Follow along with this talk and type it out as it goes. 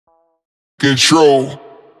control.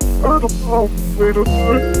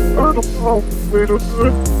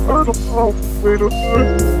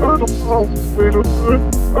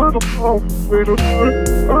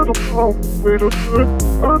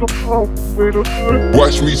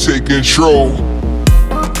 Watch me take control.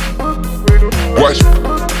 Watch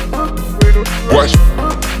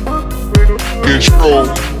control.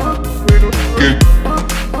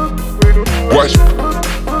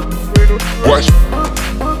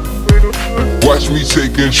 Watch me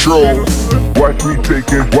take control. Watch me take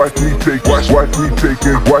it, watch me take, watch me take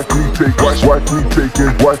it, watch me take, watch me take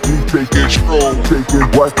it, watch me take Control. take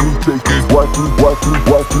it, watch me take it, watch me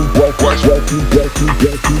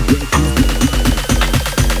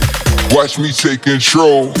Watch me take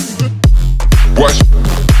control. Watch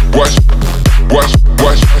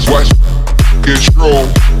control,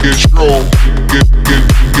 control.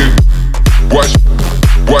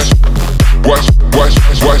 Watch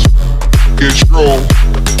control.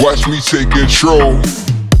 Watch me take control.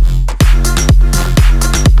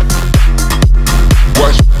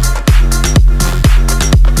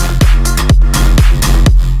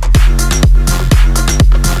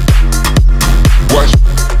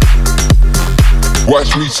 Watch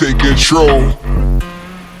me take control.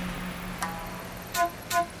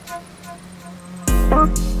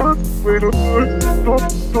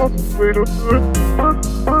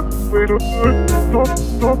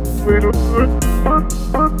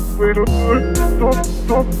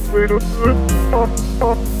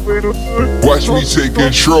 Watch me take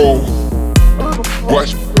control.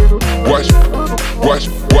 Watch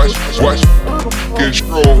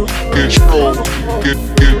control, control,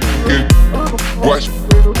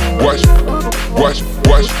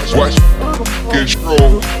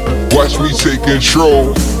 control. Watch me take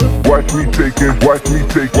control. watch me take it, watch me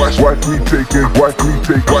take, watch me take it, watch me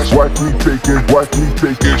take, watch me take it, watch me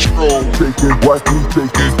take Control. take it, watch me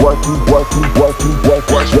take it, watch me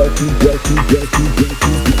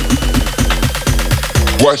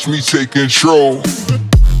Watch me take control.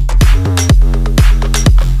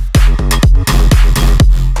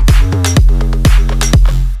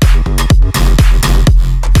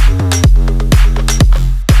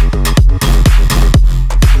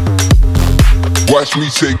 Watch me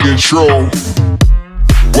take control.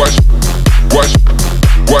 Watch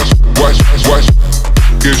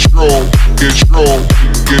control, control,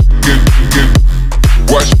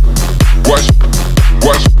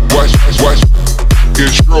 watch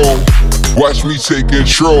control. Watch me take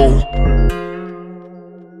control.